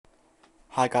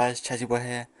Hi guys, Chazzy Boy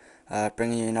here,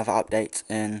 bringing you another update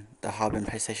in the Hub and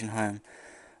PlayStation Home.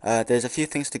 There's a few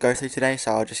things to go through today,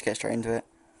 so I'll just get straight into it,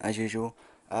 as usual.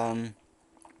 You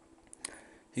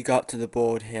go up to the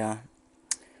board here,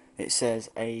 it says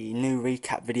a new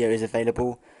recap video is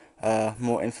available.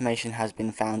 More information has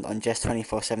been found on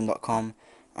jest247.com,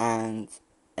 and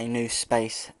a new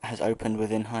space has opened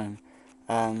within Home.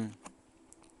 Um,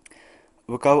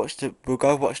 we'll go watch the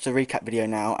recap video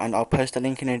now, and I'll post a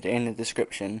link in the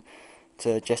description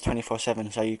to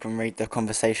Jest247 so you can read the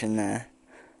conversation there.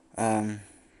 Um,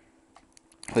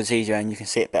 it's easier and you can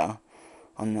see it better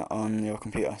on your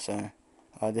computer. So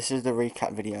this is the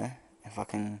recap video. If I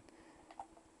can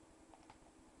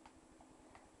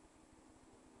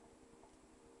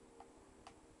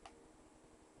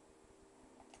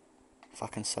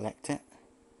select it.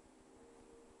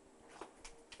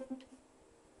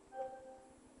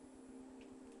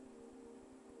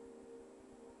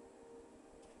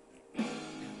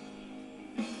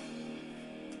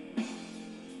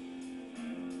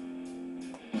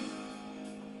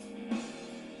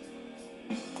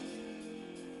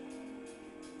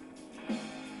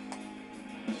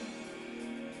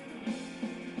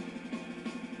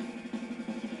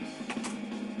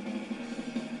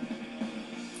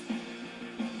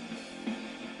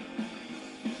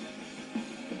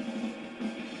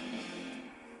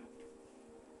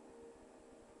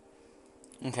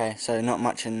 Okay, so not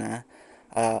much in there.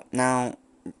 Now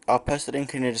I'll post the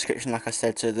link in the description, like I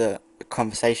said, to the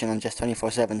conversation on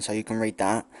Jest247 so you can read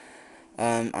that.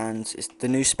 And the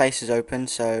new space is open,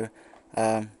 so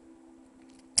um,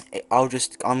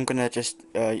 I'm gonna just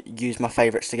use my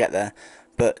favourites to get there.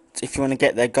 But if you want to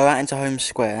get there, go out into Home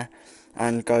Square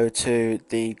and go to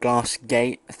the glass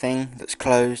gate thing that's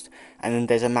closed, and then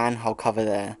there's a manhole cover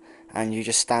there, and you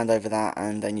just stand over that,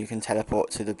 and then you can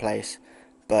teleport to the place.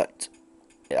 But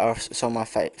I saw my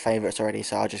favourites already,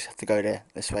 so I'll just have to go there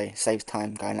this way. Saves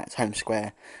time going out to Home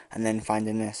Square and then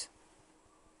finding this.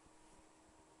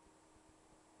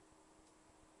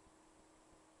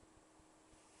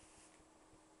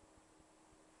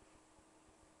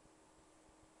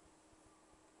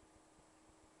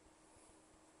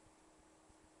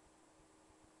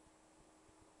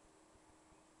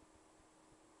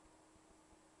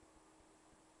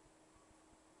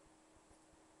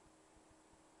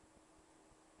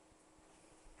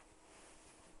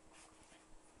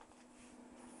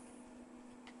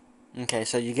 Okay,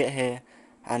 so you get here,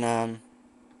 and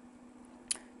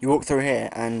you walk through here,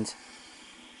 and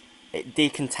it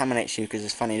decontaminates you, because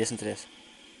it's funny. Listen to this.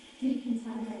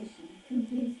 Decontamination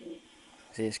completed.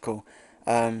 See, it's cool.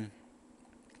 Um,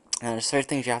 and there's three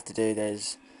things you have to do.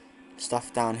 There's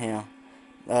stuff down here.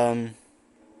 Um,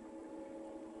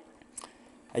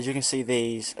 as you can see,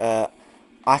 these.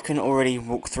 I can already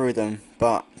walk through them,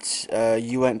 but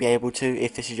you won't be able to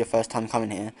if this is your first time coming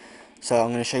here. So I'm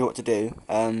going to show you what to do.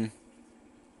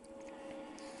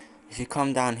 If you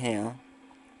come down here,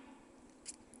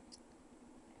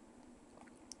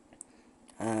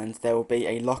 and there will be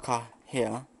a locker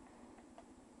here.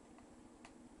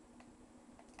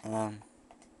 Um,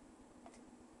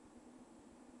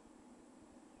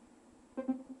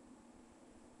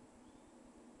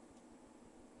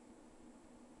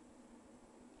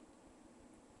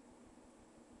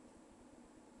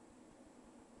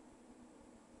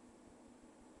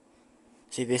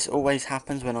 See, this always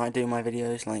happens when I do my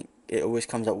videos. Like, it always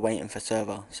comes up waiting for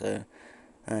server. So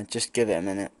just give it a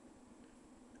minute.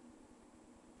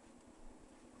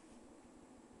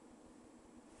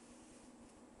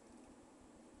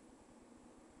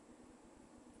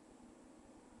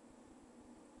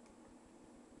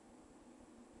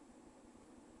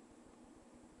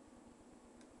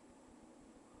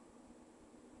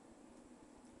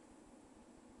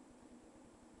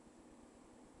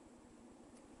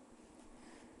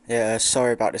 Yeah,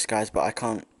 sorry about this, guys, but I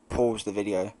can't pause the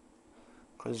video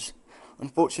because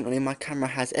unfortunately my camera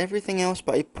has everything else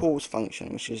but a pause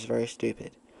function, which is very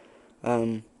stupid.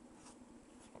 Um,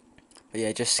 but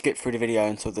yeah, just skip through the video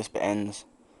until this bit ends.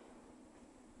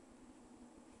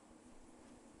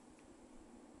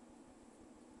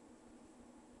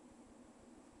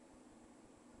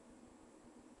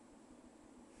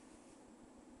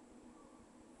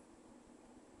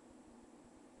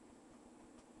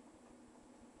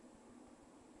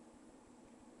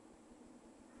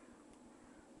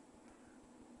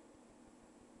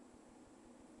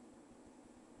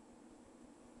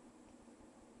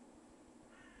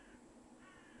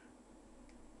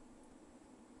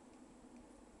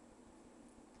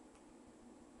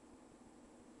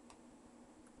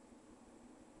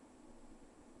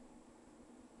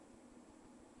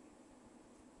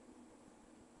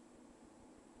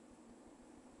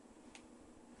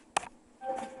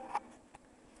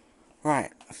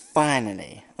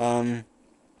 finally, here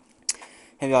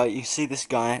we are. You see this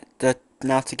guy.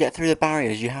 Now to get through the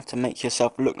barriers, you have to make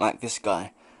yourself look like this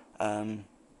guy. So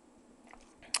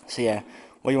yeah,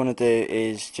 what you want to do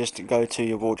is just go to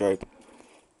your wardrobe,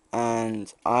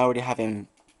 and I already have him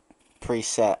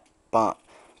preset, but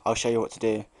I'll show you what to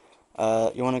do.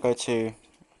 You want to go to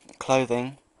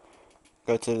clothing,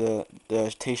 go to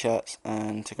the t-shirts,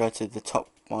 and to go to the top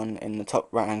one in the top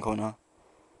right hand corner,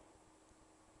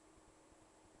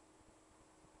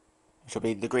 which will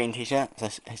be the green t-shirt. So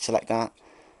select that.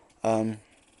 I'm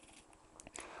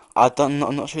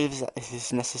not sure if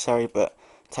it's necessary, but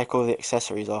take all the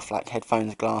accessories off, like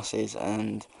headphones, glasses,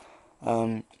 and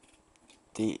the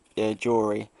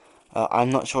jewellery.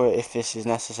 I'm not sure if this is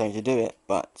necessary to do it,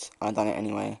 but I've done it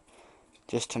anyway,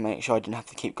 just to make sure I didn't have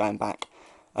to keep going back.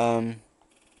 And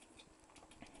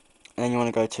then you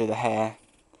want to go to the hair,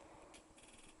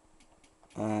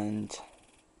 and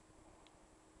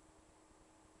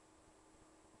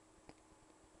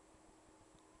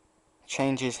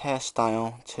change his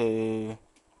hairstyle to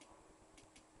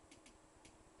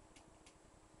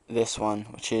this one,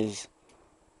 which is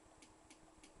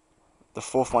the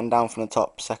fourth one down from the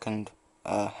top, second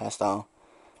hairstyle.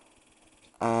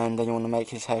 And then you want to make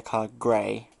his hair colour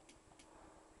grey,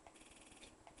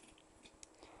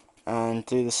 and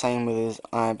do the same with his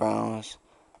eyebrows.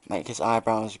 Make his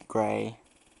eyebrows grey,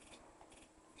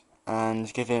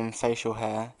 and give him facial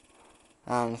hair,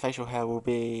 and facial hair will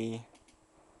be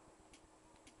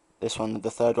this one, the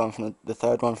third one from the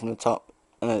top,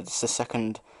 and it's the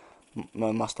second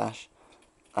mustache,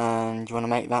 and you want to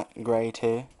make that grey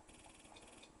too.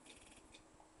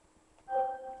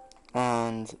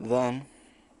 And then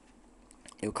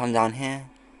you'll come down here,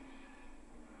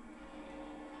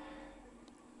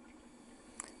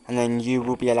 and then you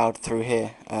will be allowed through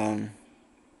here.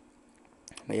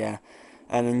 But yeah,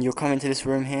 and then you'll come into this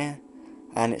room here,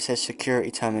 and it says security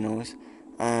terminals,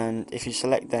 and if you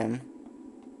select them,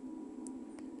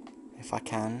 if I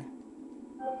can,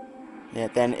 yeah,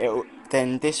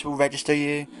 then this will register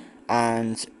you,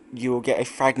 and you will get a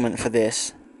fragment for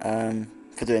this,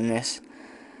 for doing this,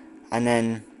 and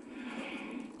then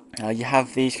you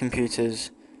have these computers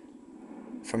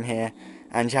from here,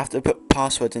 and you have to put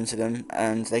passwords into them,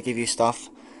 and they give you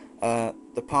stuff. The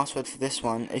password for this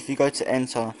one, if you go to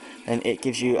enter, then it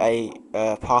gives you a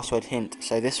password hint.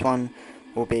 So this one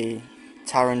will be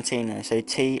Tarantino. So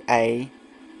TARANTINO.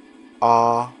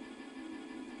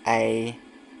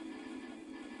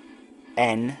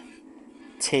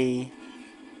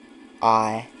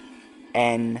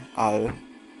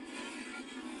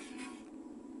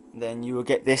 Then you will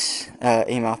get this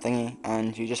email thingy,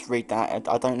 and you just read that.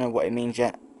 I don't know what it means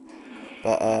yet,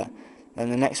 but then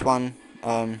the next one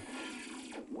will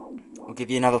give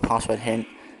you another password hint,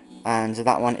 and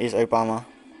that one is Obama.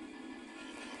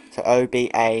 So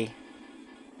OBAM.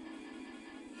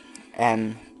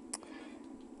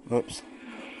 Whoops.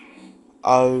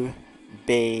 OBAMA.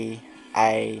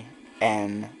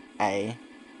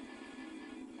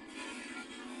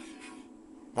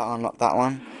 That unlocked that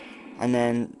one. And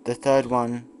then the third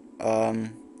one, oh,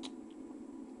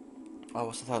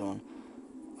 what's the third one?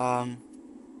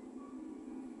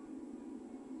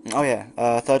 Oh yeah,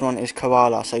 third one is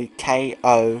koala, so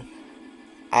KOALA,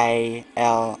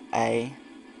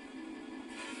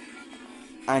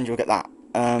 and you'll get that.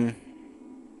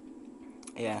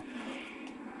 Yeah.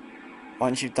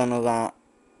 Once you've done all that,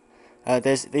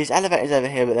 there's these elevators over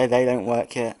here, but they don't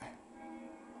work yet.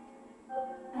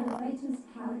 Elevators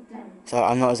powered down. So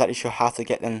I'm not exactly sure how to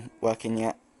get them working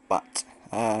yet, but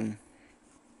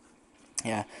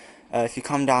yeah. If you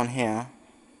come down here,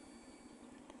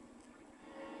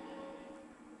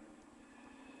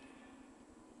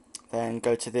 then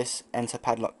go to this enter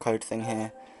padlock code thing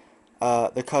here.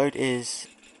 The code is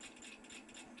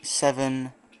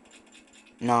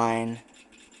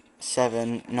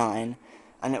 7979,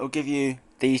 and it will give you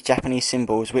these Japanese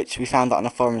symbols, which we found out on the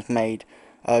forums made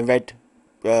red,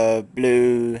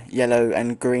 blue, yellow,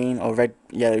 and green, or red,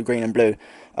 yellow, green, and blue.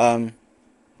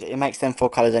 It makes them 4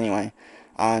 colours anyway,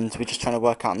 and we're just trying to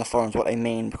work out on the forums what they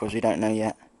mean because we don't know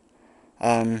yet.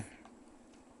 But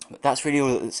that's really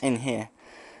all that's in here.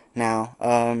 Now,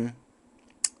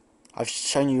 I've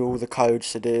shown you all the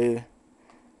codes to do.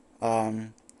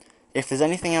 If there's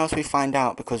anything else we find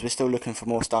out, because we're still looking for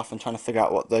more stuff and trying to figure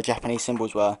out what the Japanese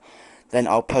symbols were, then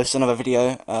I'll post another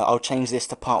video. I'll change this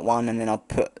to part 1, and then I'll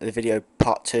put the video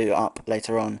part 2 up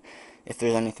later on, if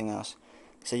there's anything else.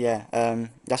 So yeah,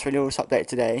 that's really all this update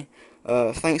today.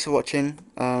 Thanks for watching.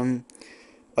 Oh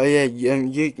yeah,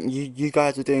 you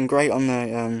guys are doing great on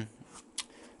the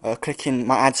clicking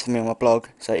my ads for me on my blog.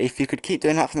 So if you could keep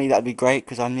doing that for me, that'd be great,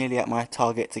 because I'm nearly at my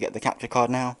target to get the capture card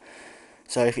now.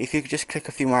 So if you could just click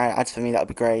a few more ads for me, that'd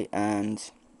be great. And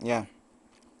yeah,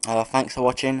 thanks for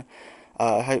watching.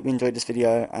 I hope you enjoyed this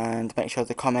video, and make sure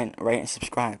to comment, rate and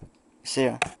subscribe. See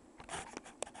ya.